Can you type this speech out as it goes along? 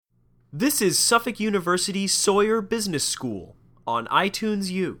This is Suffolk University Sawyer Business School on iTunes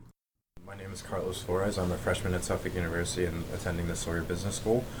U. My name is Carlos Flores. I'm a freshman at Suffolk University and attending the Sawyer Business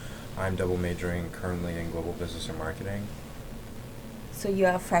School. I'm double majoring currently in global business and marketing. So you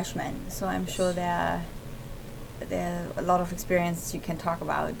are a freshman, so I'm sure there are a lot of experiences you can talk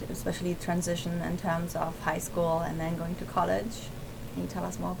about, especially transition in terms of high school and then going to college. Can you tell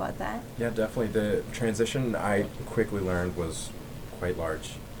us more about that? Yeah, definitely. The transition I quickly learned was quite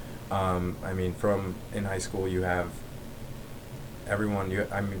large. From in high school you have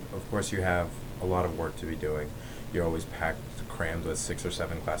of course you have a lot of work to be doing. You're always crammed with 6 or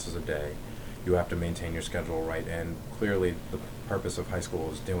 7 classes a day. You have to maintain your schedule right, and clearly the purpose of high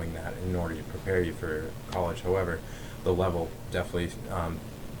school is doing that in order to prepare you for college. However, the level definitely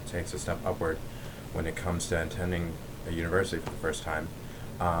takes a step upward when it comes to attending a university for the first time.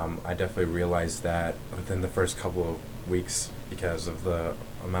 I definitely realized that within the first couple of weeks because of the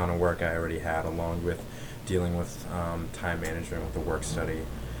amount of work I already had, along with dealing with time management with the work study,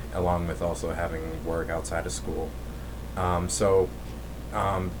 along with also having work outside of school. As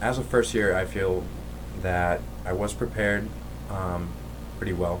a first year, I feel that I was prepared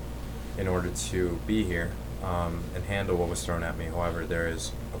pretty well in order to be here and handle what was thrown at me. However, there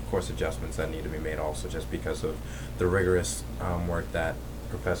is, of course, adjustments that need to be made also just because of the rigorous work that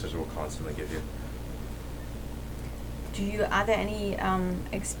professors will constantly give you. Are there any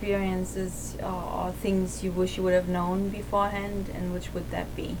experiences or things you wish you would have known beforehand, and which would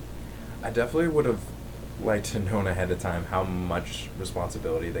that be? I definitely would have liked to known ahead of time how much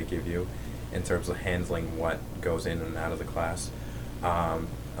responsibility they give you in terms of handling what goes in and out of the class.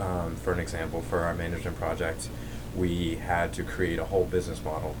 For an example, for our management project, we had to create a whole business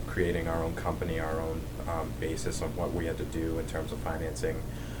model, creating our own company, our own basis of what we had to do in terms of financing,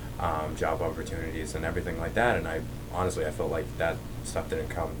 job opportunities, and everything like that. And I felt like that stuff didn't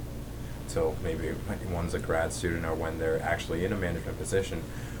come till maybe when one's a grad student or when they're actually in a management position.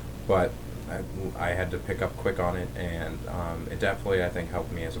 But I had to pick up quick on it, and it definitely, I think,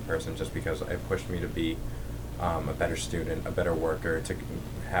 helped me as a person just because it pushed me to be a better student, a better worker, to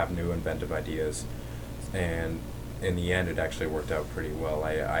have new inventive ideas. And in the end, it actually worked out pretty well.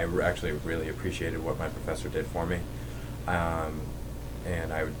 I actually really appreciated what my professor did for me.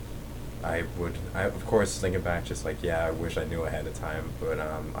 And I would, of course, thinking back, just like, yeah, I wish I knew ahead of time, but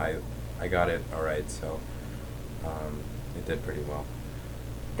I got it all right, so it did pretty well.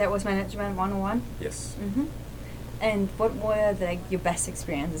 That was Management 101? Yes. Mm-hmm. And what were your best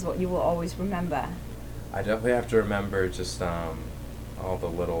experiences, what you will always remember? I definitely have to remember just all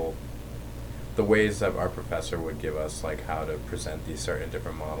the ways that our professor would give us, like, how to present these certain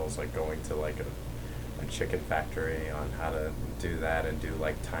different models, like going to like a chicken factory on how to do that and do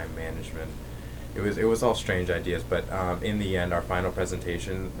like time management. It was all strange ideas, but in the end, our final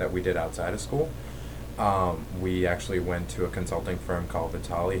presentation that we did outside of school, we actually went to a consulting firm called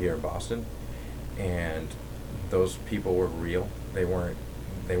Vitali here in Boston, and those people were real. They weren't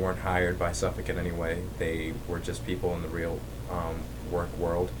hired by Suffolk in any way. They were just people in the real work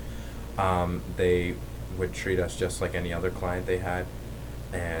world. They would treat us just like any other client they had,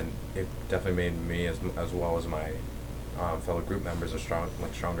 and it definitely made me as well as my fellow group members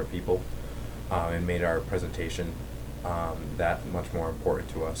stronger people, and made our presentation that much more important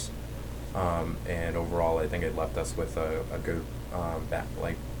to us. And overall, I think it left us with a good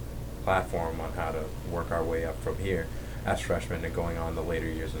platform on how to work our way up from here as freshmen and going on the later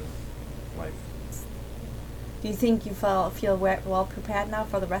years in life. Do you think you feel well prepared now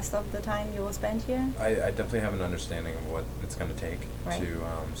for the rest of the time you will spend here? I definitely have an understanding of what it's going to take to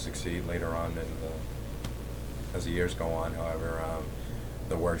succeed later on as the years go on. However,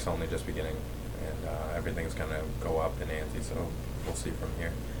 the work's only just beginning, and everything's going to go up in ante, so we'll see from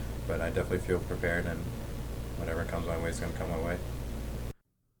here. But I definitely feel prepared, and whatever comes my way is going to come my way.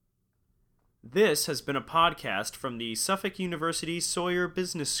 This has been a podcast from the Suffolk University Sawyer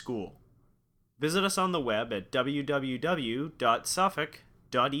Business School. Visit us on the web at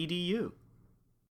www.suffolk.edu.